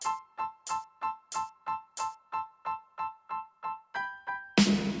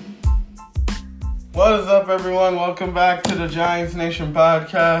What is up, everyone? Welcome back to the Giants Nation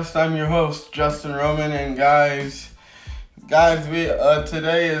podcast. I'm your host, Justin Roman, and guys, we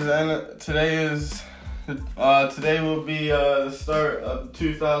today will be the start of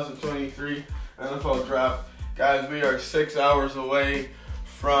 2023 NFL draft. Guys, we are 6 hours away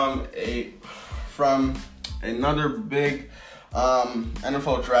from another big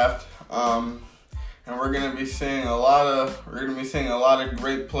NFL draft, and we're gonna be seeing a lot of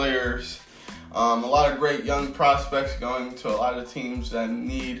great players. A lot of great young prospects going to a lot of teams that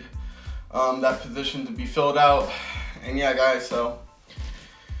need that position to be filled out. And yeah, guys, so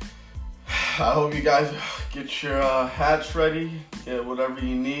I hope you guys get your hats ready, get whatever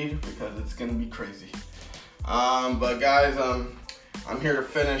you need, because it's going to be crazy. But guys, I'm here to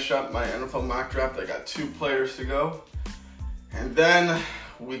finish up my NFL mock draft. I got 2 players to go. And then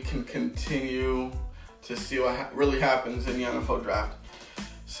we can continue to see what really happens in the NFL draft.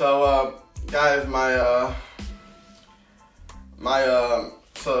 So, guys,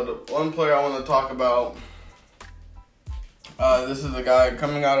 so the one player I want to talk about, this is a guy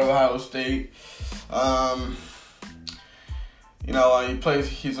coming out of Ohio State.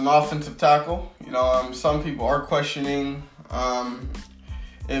 He's an offensive tackle. Some people are questioning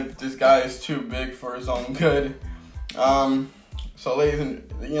if this guy is too big for his own good. So ladies and,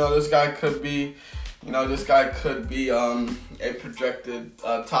 this guy could be a projected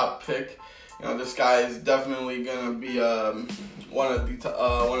top pick. This guy is definitely gonna be one of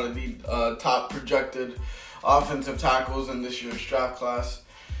the top projected offensive tackles in this year's draft class.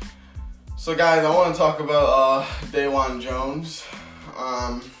 So, guys, I want to talk about Dawand Jones.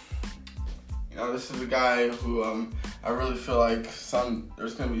 This is a guy who I really feel like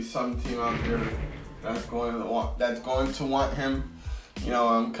there's gonna be some team out there that's going to want him.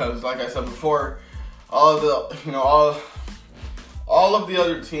 Because like I said before, all of the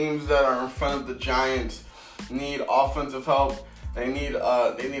other teams that are in front of the Giants need offensive help. They need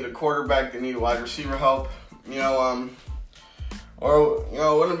a quarterback. They need wide receiver help. Wouldn't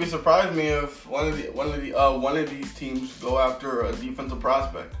be surprised me if one of these teams go after a defensive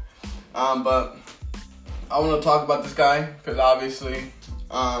prospect. But I want to talk about this guy because obviously,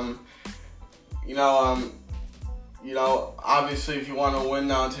 obviously, if you want to win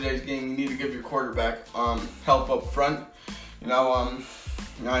now in today's game, you need to give your quarterback help up front.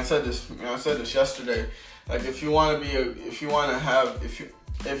 I said this yesterday. Like, if you want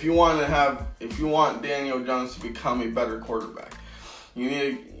Daniel Jones to become a better quarterback,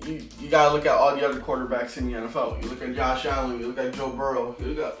 you gotta look at all the other quarterbacks in the NFL. You look at Josh Allen, you look at Joe Burrow,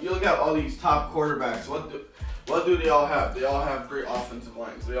 you look at all these top quarterbacks. What do they all have? They all have great offensive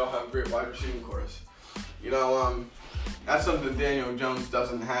lines. They all have great wide receiving cores. That's something Daniel Jones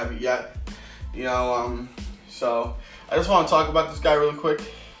doesn't have yet. So I just want to talk about this guy really quick.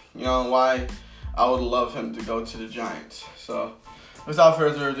 Why I would love him to go to the Giants. So without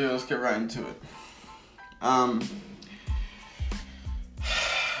further ado, let's get right into it.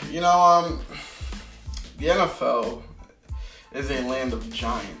 The NFL is a land of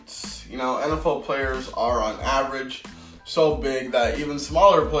giants. NFL players are on average so big that even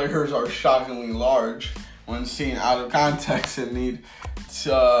smaller players are shockingly large when seen out of context and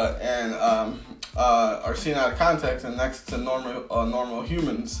are seen out of context and next to normal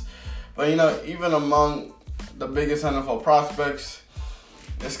humans. But even among the biggest NFL prospects,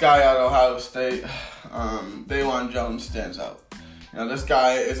 this guy out of Ohio State, Dawand Jones, stands out. This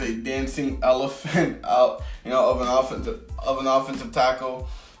guy is a dancing elephant out, of an offensive tackle,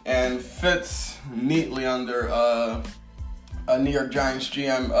 and fits neatly under a New York Giants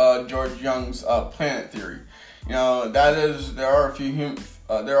GM George Young's planet theory. There are a few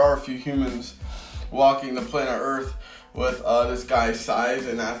humans walking the planet Earth with this guy's size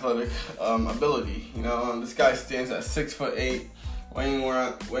and athletic ability. This guy stands at 6'8", weighing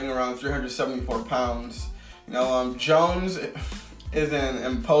around 374 pounds. Jones is an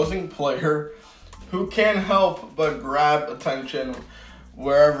imposing player who can't help but grab attention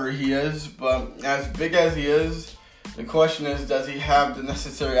wherever he is. But as big as he is, the question is, does he have the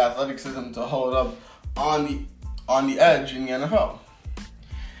necessary athleticism to hold up on the edge in the NFL?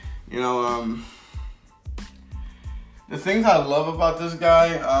 The things I love about this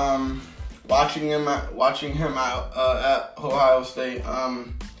guy, watching him out at Ohio State,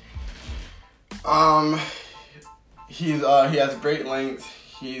 he has great length.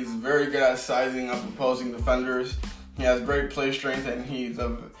 He's very good at sizing up opposing defenders. He has great play strength, and he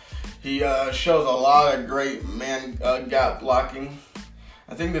shows a lot of great man gap blocking.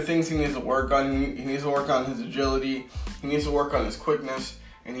 I think the things he needs to work on, he needs to work on his agility, he needs to work on his quickness,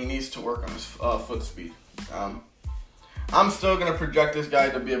 and he needs to work on his foot speed. I'm still gonna project this guy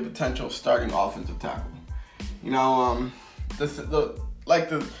to be a potential starting offensive tackle. You know, the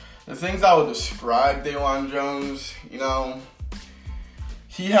things I would describe Dawand Jones, you know,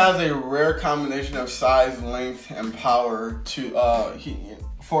 he has a rare combination of size, length, and power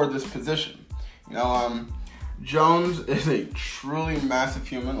for this position. You know, Jones is a truly massive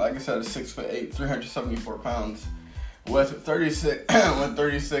human. Like I said, a 6'8", 374 pounds, with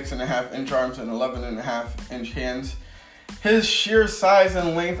 36.5-inch arms and 11.5-inch hands. His sheer size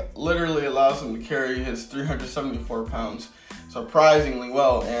and length literally allows him to carry his 374 pounds surprisingly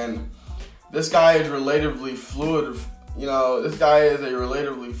well. And this guy is relatively fluid. You know, this guy is a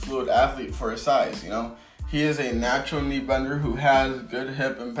relatively fluid athlete for his size. You know, he is a natural knee bender who has good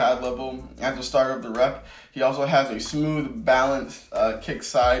hip and pad level at the start of the rep. He also has a smooth, balanced kick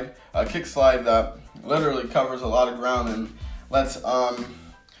slide that literally covers a lot of ground and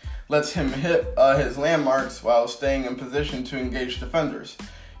lets him hit his landmarks while staying in position to engage defenders.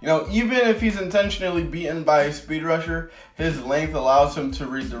 You know, even if he's intentionally beaten by a speed rusher, his length allows him to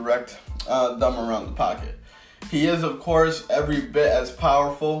redirect them around the pocket. He is, of course, every bit as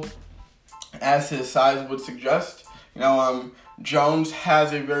powerful as his size would suggest. You know, Jones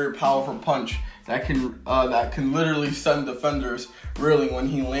has a very powerful punch that can literally send defenders reeling when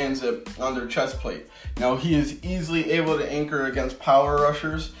he lands it on their chest plate. You know, he is easily able to anchor against power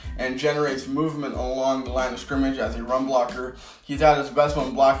rushers and generates movement along the line of scrimmage as a run blocker. He's at his best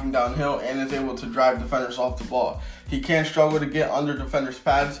when blocking downhill and is able to drive defenders off the ball. He can struggle to get under defenders'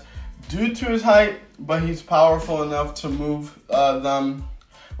 pads due to his height, but he's powerful enough to move them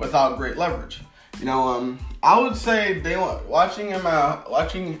without great leverage. You know, I would say watching him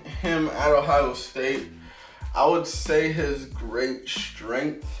at Ohio State, I would say his great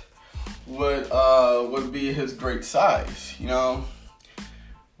strength would be his great size. You know,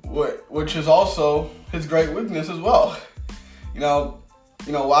 which is also his great weakness as well. You know,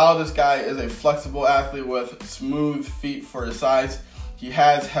 while this guy is a flexible athlete with smooth feet for his size, he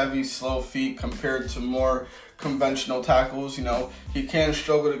has heavy, slow feet compared to more conventional tackles. You know, he can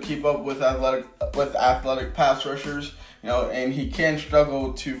struggle to keep up with athletic pass rushers. You know, and he can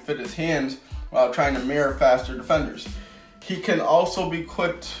struggle to fit his hands while trying to mirror faster defenders. He can also be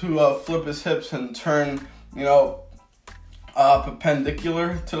quick to flip his hips and turn, you know,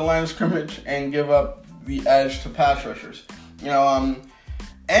 perpendicular to the line of scrimmage and give up the edge to pass rushers. You know,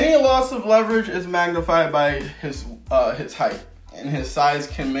 any loss of leverage is magnified by his height, and his size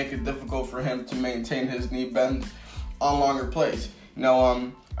can make it difficult for him to maintain his knee bend on longer plays. You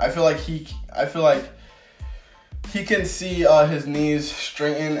know, I feel like he can see his knees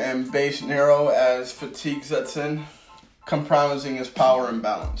straighten and base narrow as fatigue sets in, compromising his power and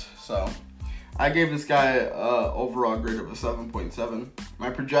balance. So I gave this guy an overall grade of a 7.7. My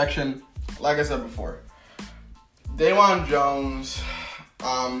projection, like I said before, Dawand Jones,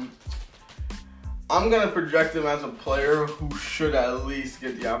 I'm going to project him as a player who should at least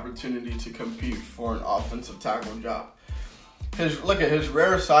get the opportunity to compete for an offensive tackle job. His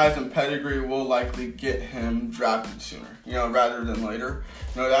rare size and pedigree will likely get him drafted sooner, you know, rather than later.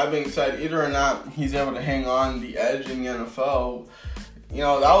 You know, that being said, either or not he's able to hang on the edge in the NFL, you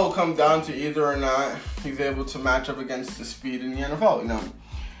know, that will come down to either or not he's able to match up against the speed in the NFL. You know,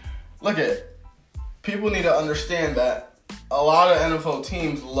 people need to understand that a lot of NFL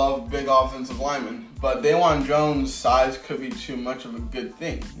teams love big offensive linemen, but Dawand Jones' size could be too much of a good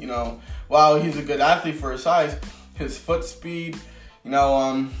thing. You know, while he's a good athlete for his size, his foot speed, you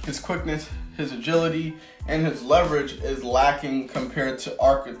know, his quickness, his agility, and his leverage is lacking compared to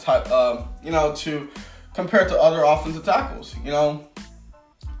compared to other offensive tackles. You know,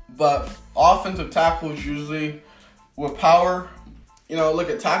 but offensive tackles usually with power, you know,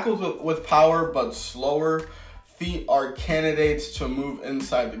 tackles with power but slower feet are candidates to move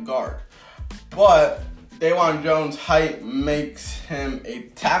inside the guard. But Dawand Jones' height makes him a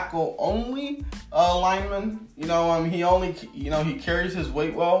tackle-only lineman. You know, he carries his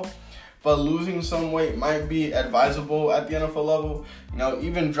weight well, but losing some weight might be advisable at the NFL level. You know,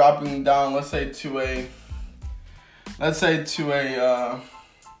 even dropping down, let's say to a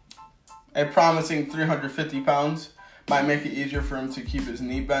promising 350 pounds might make it easier for him to keep his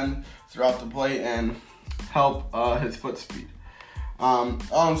knee bend throughout the play and help his foot speed. All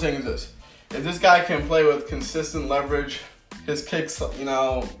I'm saying is this: if this guy can play with consistent leverage, his kick slide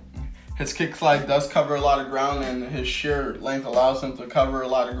does cover a lot of ground, and his sheer length allows him to cover a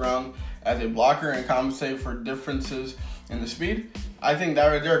lot of ground as a blocker and compensate for differences in the speed. I think that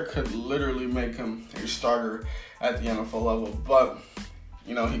right there could literally make him a starter at the NFL level. But,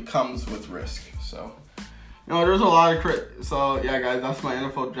 you know, he comes with risk. So, you know, there's a lot of So, yeah, guys, that's my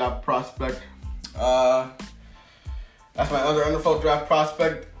NFL draft prospect. That's my other NFL draft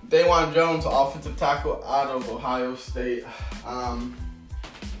prospect, Dawand Jones, offensive tackle out of Ohio State.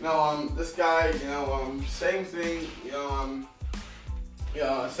 This guy, same thing,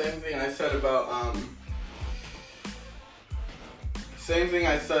 same thing I said about, same thing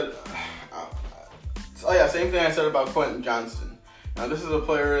I said about Quentin Johnston. Now, this is a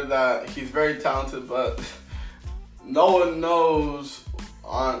player that he's very talented, but no one knows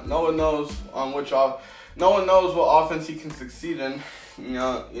what offense he can succeed in, in the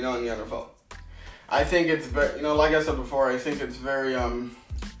NFL. I think it's very, like I said before, I think it's very,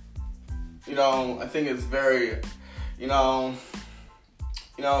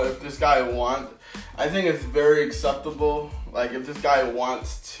 if this guy I think it's very acceptable. Like, if this guy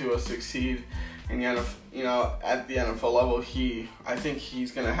wants to succeed in the NFL, at the NFL level, I think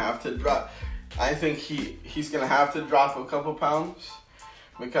he's gonna have to drop. I think he's gonna have to drop a couple pounds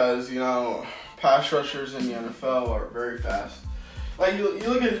because pass rushers in the NFL are very fast. Like you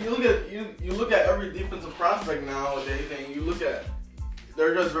look at every defensive prospect nowadays, and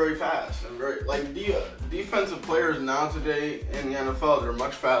they're just very fast and very defensive players now today in the NFL. They're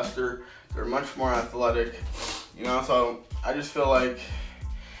much faster. They're much more athletic. So I just feel like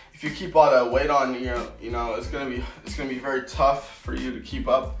if you keep all that weight on you, it's gonna be very tough for you to keep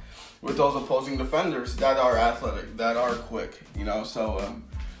up with those opposing defenders that are athletic, that are quick. I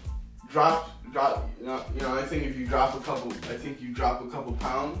think if you drop a couple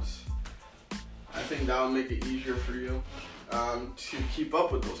pounds, I think that would make it easier for you to keep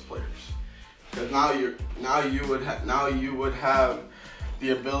up with those players. Because now you would have the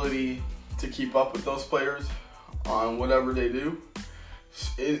ability to keep up with those players on whatever they do,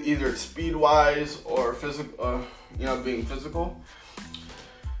 either speed wise or physical, being physical.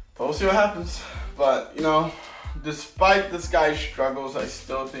 But we'll see what happens. But despite this guy's struggles, I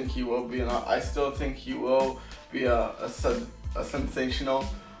still think he will be a sensational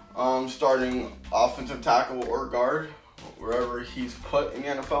starting offensive tackle or guard wherever he's put in the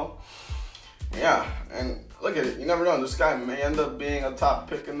NFL. Yeah, and look at it. You never know. This guy may end up being a top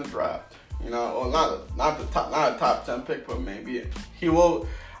pick in the draft. Not a top 10 pick, but maybe he will.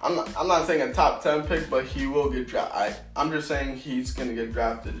 I'm not saying a top 10 pick, but he will get drafted. I'm just saying he's gonna get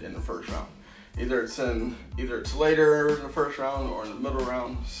drafted in the first round. Either it's later in the first round or in the middle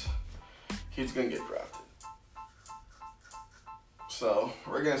rounds. He's gonna get drafted. So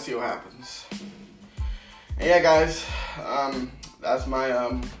we're gonna see what happens. And yeah, guys, that's my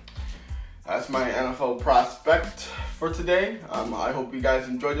NFL prospect for today. I hope you guys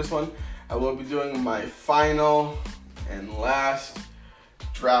enjoyed this one. I will be doing my final and last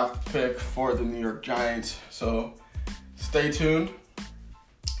draft pick for the New York Giants. So stay tuned.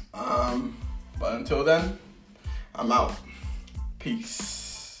 But until then, I'm out. Peace.